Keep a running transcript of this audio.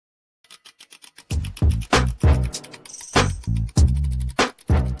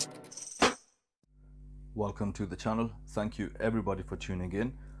welcome to the channel. Thank you everybody for tuning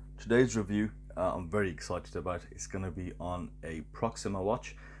in. Today's review I'm very excited about. It's going to be on a Proxima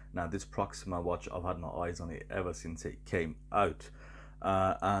watch. Now this Proxima watch, I've had my eyes on it ever since it came out,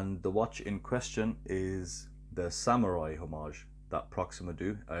 and the watch in question is the Samurai Homage that Proxima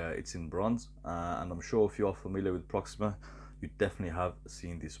do. It's in bronze, and I'm sure if you're familiar with Proxima, you definitely have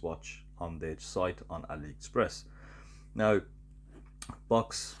seen this watch on their site on AliExpress. Now,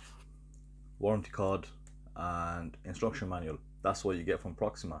 box, warranty card and instruction manual, that's what you get from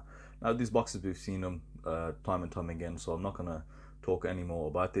Proxima. Now these boxes, we've seen them time and time again, so I'm not going to talk any more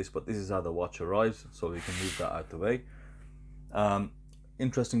about this, but this is how the watch arrives, so we can move that out the way.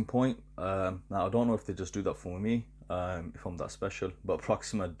 Interesting point. Now I don't know if they just do that for me, if I'm that special, but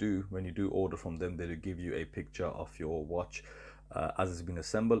Proxima do, when you do order from them, they do give you a picture of your watch as it's been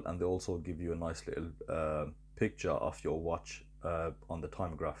assembled, and they also give you a nice little picture of your watch on the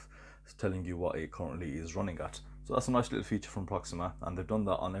time graph, telling you what it currently is running at. So that's a nice little feature from Proxima, and they've done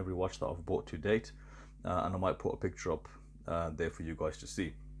that on every watch that I've bought to date, and I might put a picture up there for you guys to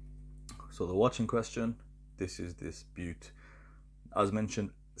see. So the watch in question, this is this beaut. As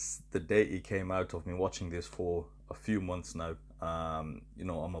mentioned, the day it came out, I've been watching this for a few months now. You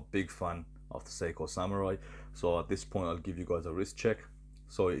know, I'm a big fan of the Seiko Samurai, so at this point I'll give you guys a wrist check.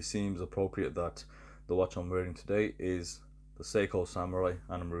 So it seems appropriate that the watch I'm wearing today is the Seiko Samurai,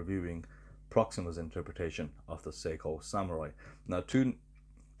 and I'm reviewing Proxima's interpretation of the Seiko Samurai. Now to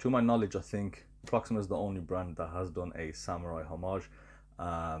my knowledge, I think Proxima is the only brand that has done a Samurai Homage,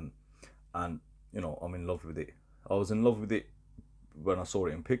 and you know, I'm in love with it. I was in love with it when I saw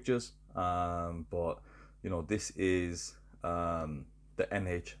it in pictures, but you know, this is the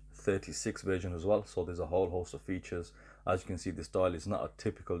NH36 version as well, so there's a whole host of features. As you can see, this dial is not a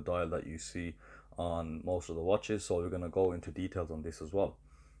typical dial that you see on most of the watches, so we're going to go into details on this as well.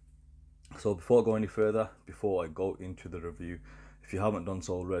 So before I go any further, before I go into the review, if you haven't done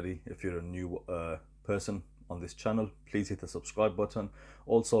so already, if you're a new person on this channel, please hit the subscribe button.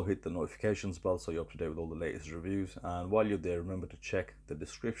 Also hit the notifications bell so you're up to date with all the latest reviews. And while you're there, remember to check the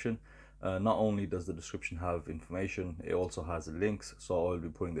description. Not only does the description have information, it also has links, so I'll be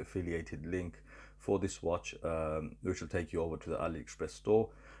putting the affiliated link for this watch, which will take you over to the AliExpress store.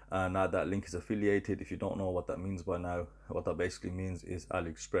 Now that link is affiliated. If you don't know what that means by now, what that basically means is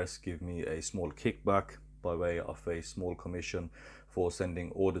AliExpress give me a small kickback by way of a small commission for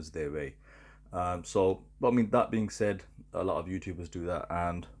sending orders their way. So I mean, that being said, a lot of YouTubers do that,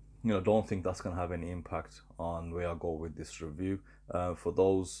 and you know, don't think that's going to have any impact on where I go with this review. For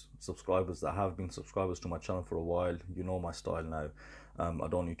those subscribers that have been subscribers to my channel for a while, you know my style now. I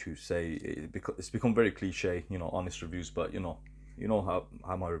don't need to say it, because it's become very cliche, you know, honest reviews, but you know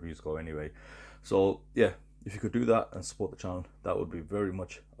how my reviews go anyway. So yeah, if you could do that and support the channel, that would be very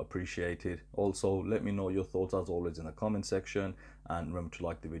much appreciated. Also, let me know your thoughts as always in the comment section, and remember to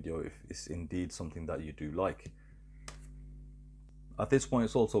like the video if it's indeed something that you do like. At this point,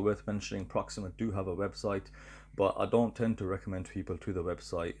 it's also worth mentioning Proxima do have a website, but I don't tend to recommend people to the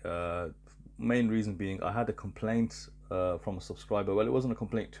website. Main reason being, I had a complaint from a subscriber. Well, it wasn't a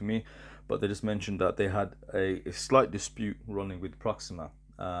complaint to me, but they just mentioned that they had a slight dispute running with Proxima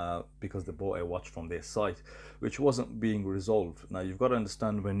because they bought a watch from their site, which wasn't being resolved. Now you've got to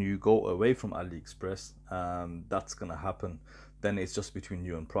understand, when you go away from AliExpress, that's going to happen. Then it's just between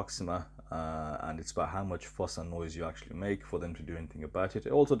you and Proxima, and it's about how much fuss and noise you actually make for them to do anything about it.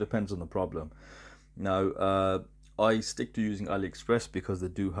 It also depends on the problem. Now I stick to using AliExpress because they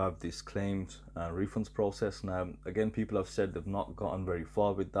do have this claims and refunds process. Now again, people have said they've not gotten very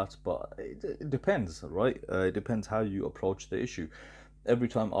far with that, but it depends, right? It depends how you approach the issue. Every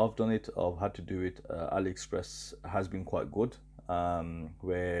time I've done it, I've had to do it, AliExpress has been quite good,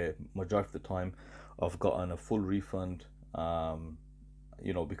 where majority of the time I've gotten a full refund,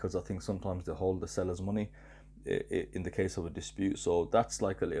 you know, because I think sometimes they hold the seller's money in the case of a dispute. So that's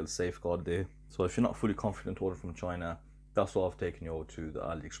like a little safeguard there. So if you're not fully confident to order from China, that's why I've taken you over to the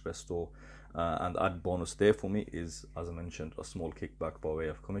AliExpress store. And the added bonus there for me is, as I mentioned, a small kickback by way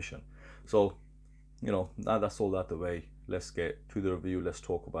of commission. So you know, now that's all out the way, let's get to the review. Let's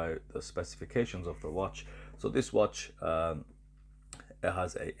talk about the specifications of the watch. So this watch, it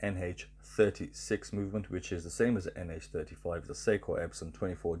has a NH36 movement, which is the same as the NH35, the Seiko Epson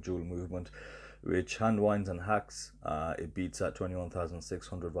 24 jewel movement, which hand winds and hacks. It beats at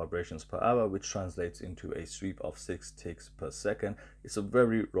 21,600 vibrations per hour, which translates into a sweep of 6 ticks per second. It's a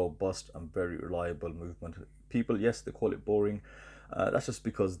very robust and very reliable movement. People, yes, they call it boring. That's just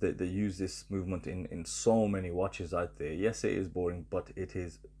because they use this movement in so many watches out there. Yes, it is boring, but it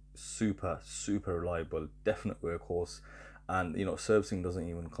is super reliable, definite workhorse, And you know, servicing doesn't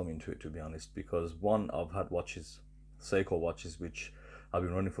even come into it, to be honest, because one, I've had watches, Seiko watches, which I've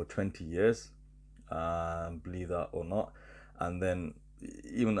been running for 20 years, believe that or not. And then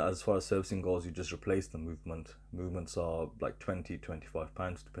even as far as servicing goes, you just replace the movements are like 20-25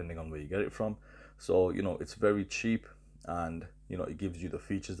 pounds depending on where you get it from. So you know, it's very cheap, and you know, it gives you the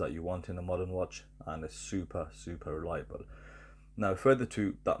features that you want in a modern watch, and it's super reliable. Now further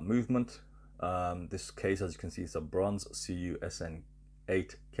to that movement, this case, as you can see, is a bronze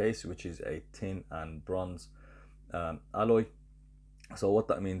CUSN8 case, which is a tin and bronze alloy. So what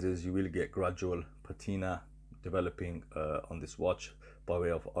that means is you really get gradual patina developing on this watch by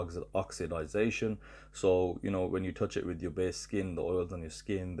way of oxidization. So you know, when you touch it with your bare skin, the oils on your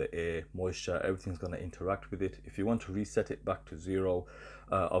skin, the air, moisture, everything's going to interact with it. If you want to reset it back to zero,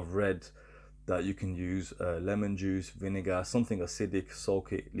 I've read that you can use lemon juice, vinegar, something acidic,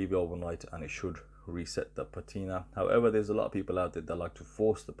 soak it, leave it overnight, and it should reset the patina. However, there's a lot of people out there that like to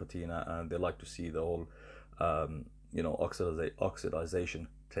force the patina, and they like to see the whole you know, oxidization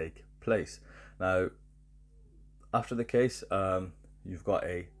take place. Now after the case, you've got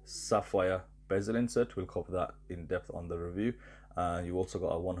a sapphire bezel insert. We'll cover that in depth on the review. And you also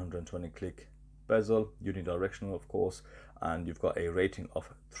got a 120 click bezel, unidirectional of course, and you've got a rating of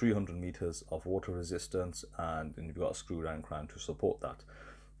 300 meters of water resistance, and then you've got a screw down crown to support that.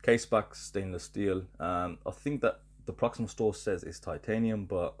 Case back stainless steel. I think that the Proxima store says it's titanium,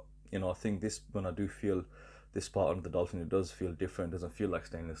 but you know, I think this, when I do feel this part under the dolphin, it does feel different. It doesn't feel like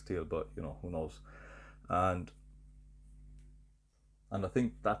stainless steel, but you know, who knows. And I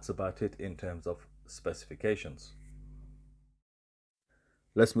think that's about it in terms of specifications.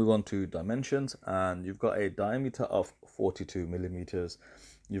 Let's move on to dimensions, and you've got a diameter of 42 millimeters,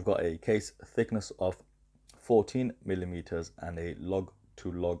 you've got a case thickness of 14 millimeters, and a lug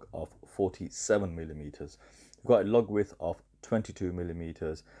to lug of 47 millimeters. You've got a lug width of 22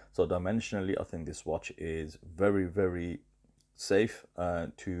 millimeters. So dimensionally, I think this watch is very safe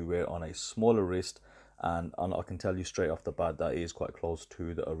to wear on a smaller wrist, and I can tell you straight off the bat that is quite close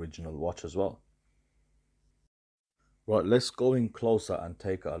to the original watch as well. Right, let's go in closer and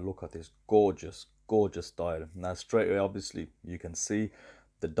take a look at this gorgeous dial. Now straight away, obviously you can see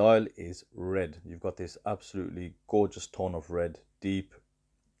the dial is red. You've got this absolutely gorgeous tone of red, deep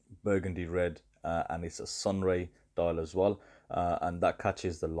burgundy red, and it's a sunray dial as well, and that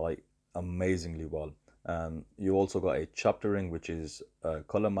catches the light amazingly well. You also got a chapter ring, which is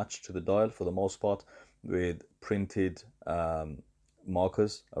color matched to the dial for the most part, with printed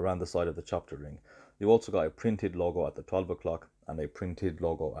markers around the side of the chapter ring. You've also got a printed logo at the 12 o'clock and a printed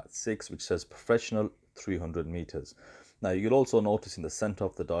logo at 6, which says professional 300 meters. Now you'll also notice in the center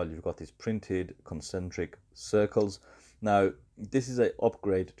of the dial, you've got these printed concentric circles. Now this is an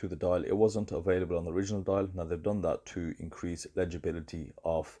upgrade to the dial. It wasn't available on the original dial. Now they've done that to increase legibility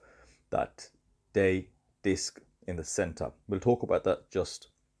of that day disc in the center. We'll talk about that just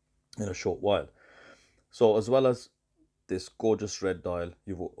in a short while. So as well as this gorgeous red dial,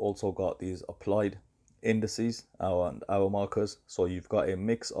 you've also got these applied indices and hour markers. So you've got a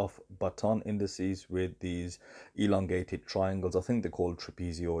mix of baton indices with these elongated triangles. I think they're called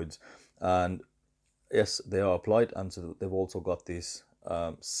trapezoids, and yes, they are applied, and so they've also got this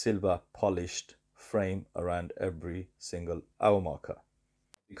silver polished frame around every single hour marker.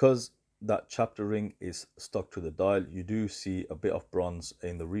 Because that chapter ring is stuck to the dial, you do see a bit of bronze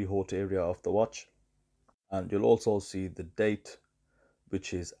in the rehaut area of the watch, and you'll also see the date,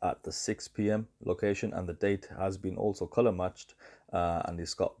 which is at the 6 p.m. location, and the date has been also color matched, and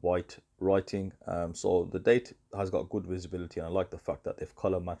it's got white writing, so the date has got good visibility, and I like the fact that they've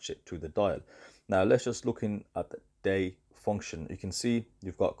color matched it to the dial. Now let's just look in at the day function. You can see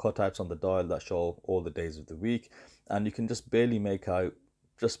you've got cutouts on the dial that show all the days of the week, and you can just barely make out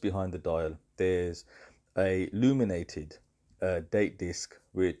just behind the dial there's a illuminated date disc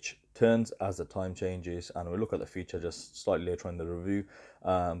which turns as the time changes, and we'll look at the feature just slightly later in the review,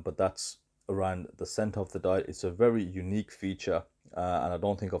 but that's around the center of the dial. It's a very unique feature, and I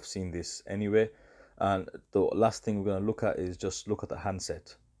don't think I've seen this anywhere. And the last thing we're going to look at is just look at the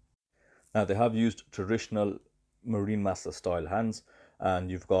handset. Now they have used traditional Marine Master style hands, and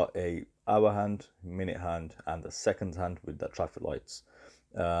you've got a hour hand, minute hand, and the seconds hand with the traffic lights.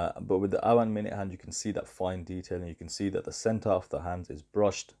 But with the hour and minute hand, you can see that fine detail, and you can see that the center of the hands is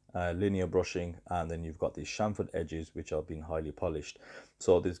brushed, linear brushing, and then you've got these chamfered edges which are being highly polished.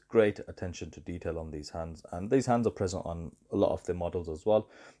 So there's great attention to detail on these hands, and these hands are present on a lot of their models as well,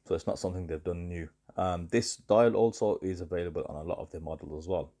 so it's not something they've done new. This dial also is available on a lot of their models as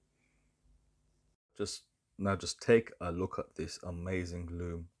well. Just take a look at this amazing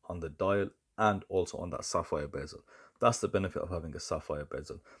lume on the dial and also on that sapphire bezel. That's the benefit of having a sapphire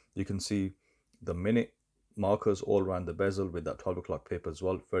bezel. You can see the minute markers all around the bezel with that 12 o'clock paper as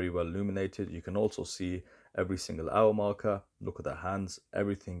well, very well illuminated. You can also see every single hour marker. Look at the hands,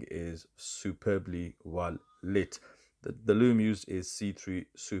 everything is superbly well lit. The lume used is C3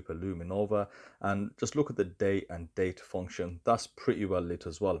 Super Luminova, and just look at the day and date function. That's pretty well lit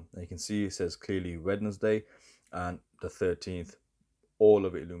as well. And you can see it says clearly Wednesday and the 13th, all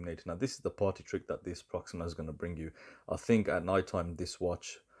of it illuminated. Now this is the party trick that this Proxima is going to bring you. I think at night time this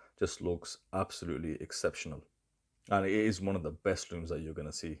watch just looks absolutely exceptional, and it is one of the best looms that you're going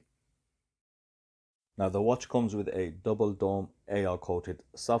to see. Now the watch comes with a double dome AR coated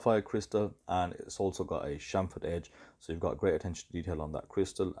sapphire crystal, and it's also got a chamfered edge, so you've got great attention to detail on that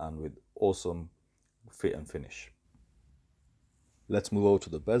crystal and with awesome fit and finish. Let's move over to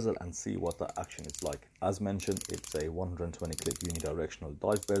the bezel and see what the action is like. As mentioned, it's a 120 click unidirectional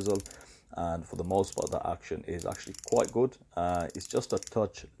dive bezel, and for the most part the action is actually quite good. It's just a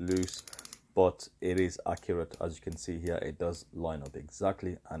touch loose, but it is accurate. As you can see here, it does line up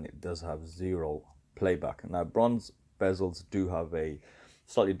exactly, and it does have zero playback. Now bronze bezels do have a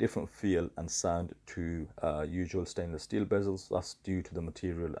slightly different feel and sound to usual stainless steel bezels. That's due to the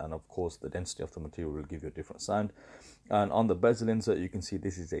material, and of course the density of the material will give you a different sound. And on the bezel insert, you can see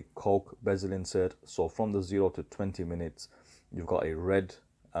this is a Coke bezel insert. So from the 0 to 20 minutes, you've got a red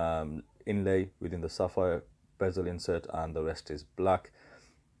inlay within the sapphire bezel insert, and the rest is black.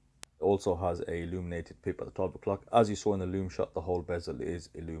 It also has a illuminated pip at the 12 o'clock. As you saw in the loom shot, the whole bezel is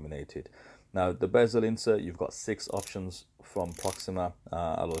illuminated. Now the bezel insert, you've got 6 options from Proxima.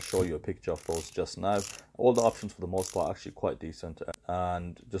 I'll show you a picture of those just now. All the options for the most part are actually quite decent,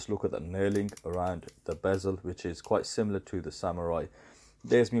 and just look at the knurling around the bezel, which is quite similar to the Samurai.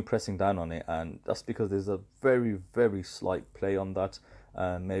 There's me pressing down on it, and that's because there's a very slight play on that,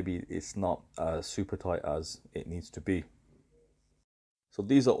 and maybe it's not super tight as it needs to be. So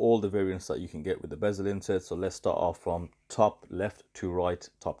these are all the variants that you can get with the bezel insert. So let's start off from top left to right,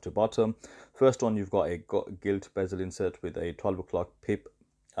 top to bottom. First one, you've got a gilt bezel insert with a 12 o'clock pip.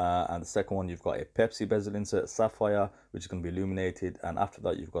 And the second one, you've got a Pepsi bezel insert, sapphire, which is going to be illuminated. And after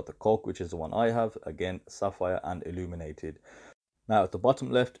that, you've got the Coke, which is the one I have, again, sapphire and illuminated. Now at the bottom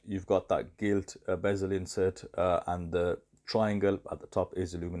left, you've got that gilt bezel insert, and the triangle at the top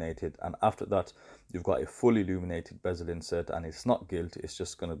is illuminated, and after that you've got a fully illuminated bezel insert, and it's not gilt, it's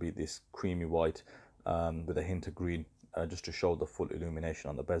just going to be this creamy white with a hint of green, just to show the full illumination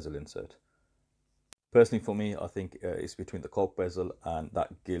on the bezel insert. Personally for me, I think it's between the Coke bezel and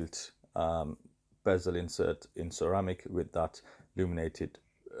that gilt bezel insert in ceramic with that illuminated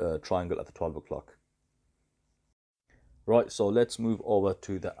triangle at the 12 o'clock. Right, so let's move over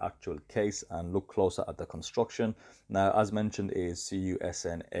to the actual case and look closer at the construction. Now, as mentioned, it is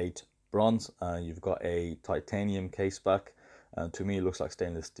CUSN8 bronze. You've got a titanium case back. To me, it looks like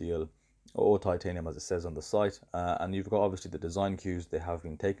stainless steel or titanium, as it says on the site. And you've got obviously the design cues. They have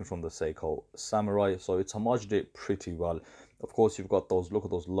been taken from the Seiko Samurai, so it's homaged it pretty well. Of course, you've got those, look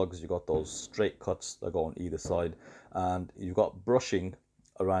at those lugs. You've got those straight cuts that go on either side, and you've got brushing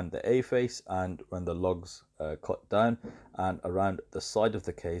around the A face and when the lugs cut down, and around the side of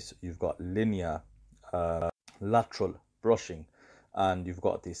the case you've got linear lateral brushing, and you've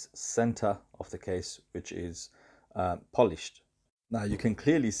got this center of the case which is polished. Now you can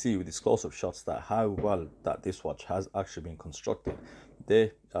clearly see with these close-up shots that how well that this watch has actually been constructed.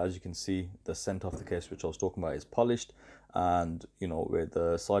 There, as you can see, the center of the case which I was talking about is polished, and you know, where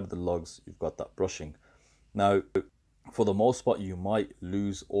the side of the lugs you've got that brushing. Now for the most part, you might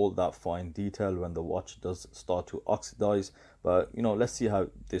lose all that fine detail when the watch does start to oxidize, but you know, let's see how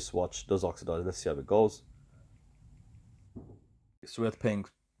this watch does oxidize. Let's see how it goes. It's worth paying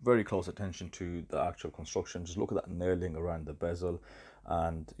very close attention to the actual construction. Just look at that knurling around the bezel,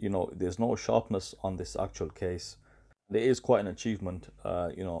 and you know, there's no sharpness on this actual case. It is quite an achievement,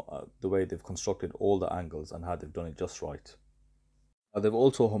 the way they've constructed all the angles and how they've done it just right. They've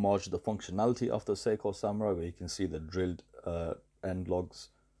also homaged the functionality of the Seiko Samurai, where you can see the drilled end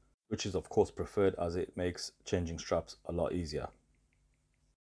lugs, which is of course preferred as it makes changing straps a lot easier.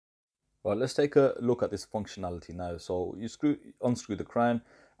 Right, let's take a look at this functionality now. So you unscrew the crown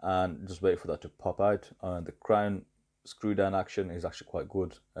and just wait for that to pop out. The crown screw down action is actually quite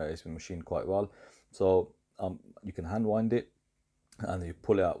good. It's been machined quite well. So you can hand wind it and you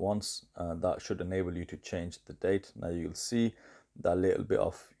pull it out once, and that should enable you to change the date. Now you'll see that little bit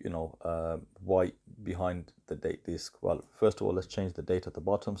of white behind the date disc. Well, first of all, let's change the date at the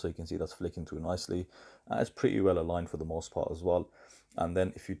bottom, so you can see that's flicking through nicely, and it's pretty well aligned for the most part as well. And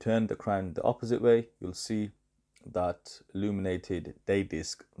then if you turn the crown the opposite way, you'll see that illuminated date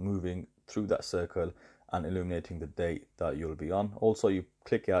disc moving through that circle, and illuminating the date that you'll be on. Also, you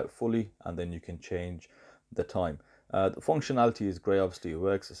click it out fully and then you can change the time. The functionality is great. Obviously it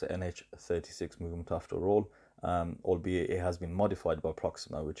works. It's an NH36 movement after all, albeit it has been modified by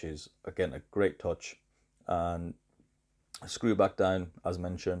Proxima, which is again a great touch. And screw back down, as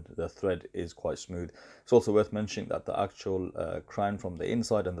mentioned, the thread is quite smooth. It's also worth mentioning that the actual crown from the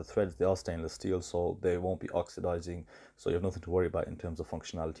inside and the threads, they are stainless steel, so they won't be oxidizing, so you have nothing to worry about in terms of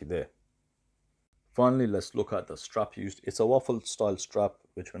functionality there. Finally, let's look at the strap used. It's a waffle style strap,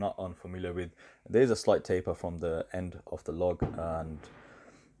 which we're not unfamiliar with. There's a slight taper from the end of the lug, and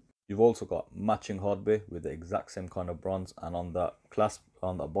you've also got matching hardware with the exact same kind of bronze, and on that clasp,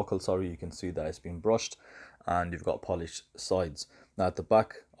 on that buckle, sorry, you can see that it's been brushed and you've got polished sides. Now at the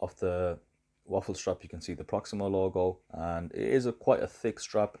back of the waffle strap you can see the Proxima logo, and it is quite a thick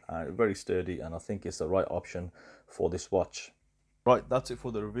strap and very sturdy, and I think it's the right option for this watch. Right, that's it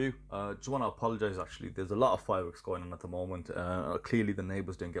for the review. Just want to apologize, actually there's a lot of fireworks going on at the moment. Clearly the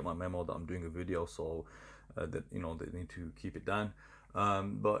neighbors didn't get my memo that I'm doing a video, so that, you know, they need to keep it down.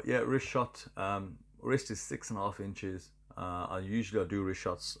 But yeah, wrist shot, wrist is 6.5 inches. I usually do wrist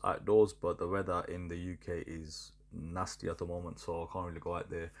shots outdoors, but the weather in the UK is nasty at the moment, so I can't really go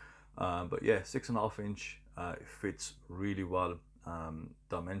out there. But yeah, 6.5 inch, it fits really well.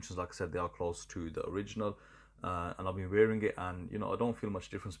 Dimensions, like I said, they are close to the original. And I've been wearing it, and you know, I don't feel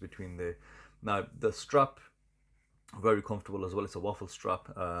much difference between now the strap, very comfortable as well. It's a waffle strap,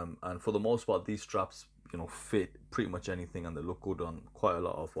 and for the most part these straps, you know, fit pretty much anything, and they look good on quite a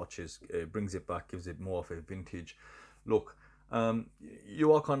lot of watches. It brings it back, gives it more of a vintage look.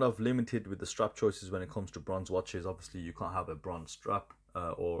 You are kind of limited with the strap choices when it comes to bronze watches. Obviously you can't have a bronze strap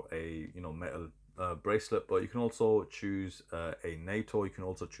or a, you know, metal bracelet, but you can also choose a NATO. You can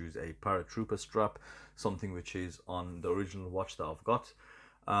also choose a paratrooper strap, something which is on the original watch that I've got.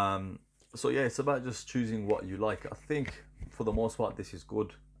 So yeah, it's about just choosing what you like. I think for the most part this is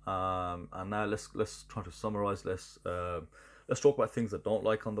good. And now let's try to summarize. Let's talk about things I don't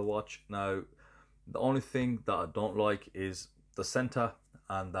like on the watch. Now the only thing that I don't like is the center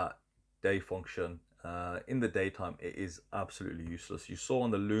and that day function. In the daytime it is absolutely useless. You saw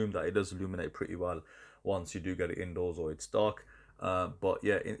on the lume that it does illuminate pretty well once you do get it indoors or it's dark, but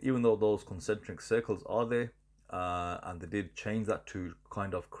yeah, even though those concentric circles are there, and they did change that to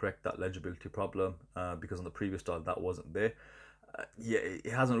kind of correct that legibility problem, because on the previous style that wasn't there. Yeah,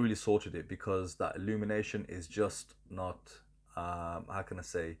 it hasn't really sorted it, because that illumination is just not, how can I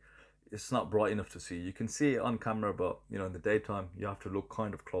say, it's not bright enough to see. You can see it on camera, but you know, in the daytime you have to look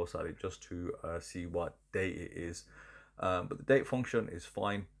kind of close at it just to see what day it is. But the date function is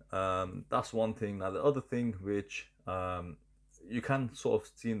fine. That's one thing. Now the other thing, which you can sort of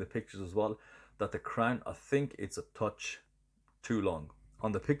see in the pictures as well, that the crown, I think it's a touch too long.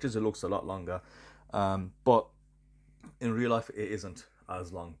 On the pictures it looks a lot longer, but in real life it isn't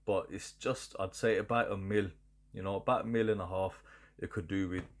as long. But it's just, I'd say about a mil, you know, about 1.5 mil it could do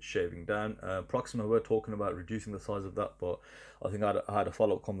with shaving down. Proxima were talking about reducing the size of that, but I think I had a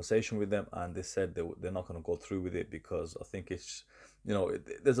follow-up conversation with them, and they said they're not going to go through with it, because I think it's, you know,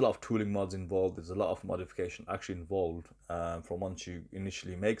 there's a lot of tooling mods involved. There's a lot of modification actually involved, from once you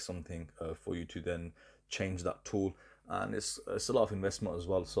initially make something, for you to then change that tool, and it's a lot of investment as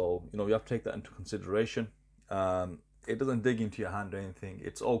well. So you know, you have to take that into consideration. It doesn't dig into your hand or anything.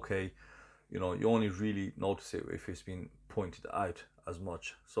 It's okay. You know, you only really notice it if it's been pointed out as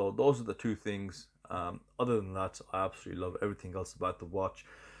much. So those are the two things. Other than that, I absolutely love everything else about the watch.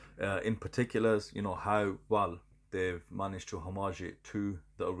 In particular, you know, how well they've managed to homage it to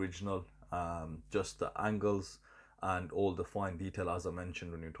the original. Just the angles and all the fine detail, as I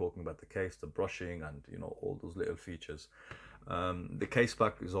mentioned when you're talking about the case, the brushing, and you know, all those little features. The case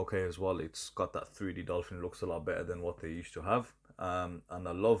back is okay as well. It's got that 3D dolphin. It looks a lot better than what they used to have. And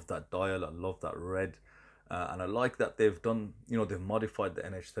I love that dial. I love that red. And I like that they've done, you know, they've modified the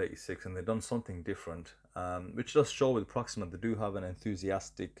NH36 and they've done something different, which does show with Proxima. They do have an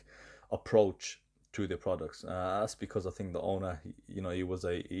enthusiastic approach to their products. That's because I think the owner, you know, he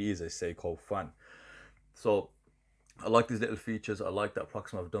is a Seiko fan. So I like these little features. I like that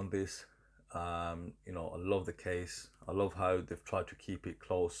Proxima have done this. You know, I love the case. I love how they've tried to keep it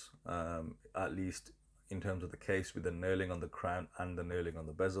close, at least in terms of the case, with the knurling on the crown and the knurling on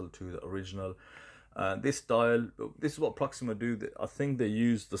the bezel to the original. This dial, this is what Proxima do. I think they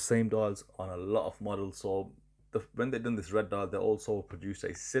use the same dials on a lot of models. So when they've done this red dial, they also produce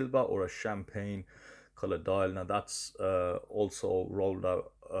a silver or a champagne color dial. Now that's also rolled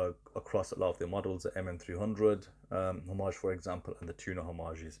out across a lot of their models, the MM300 Homage, for example, and the Tuna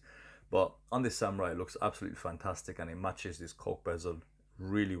Homages. But on this Samurai, it looks absolutely fantastic, and it matches this Coke bezel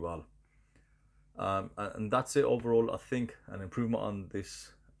really well. And that's it overall. I think an improvement on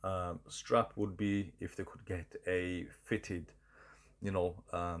this strap would be if they could get a fitted, you know,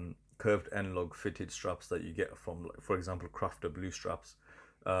 curved end lug fitted straps that you get from, like, for example, Crafter blue straps,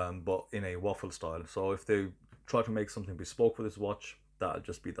 but in a waffle style. So if they try to make something bespoke for this watch, that'll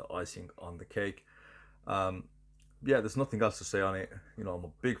just be the icing on the cake. Yeah, there's nothing else to say on it. You know, I'm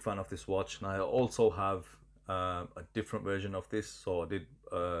a big fan of this watch, and I also have a different version of this, so I did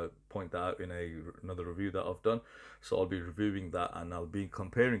point that out in another review that I've done. So I'll be reviewing that, and I'll be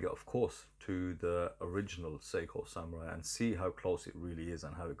comparing it, of course, to the original Seiko Samurai and see how close it really is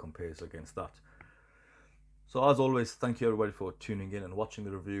and how it compares against that. So as always, thank you everybody for tuning in and watching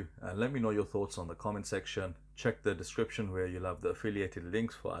the review, and let me know your thoughts on the comment section. Check the description where you'll have the affiliated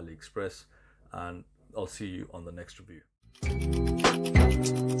links for AliExpress, and I'll see you on the next review.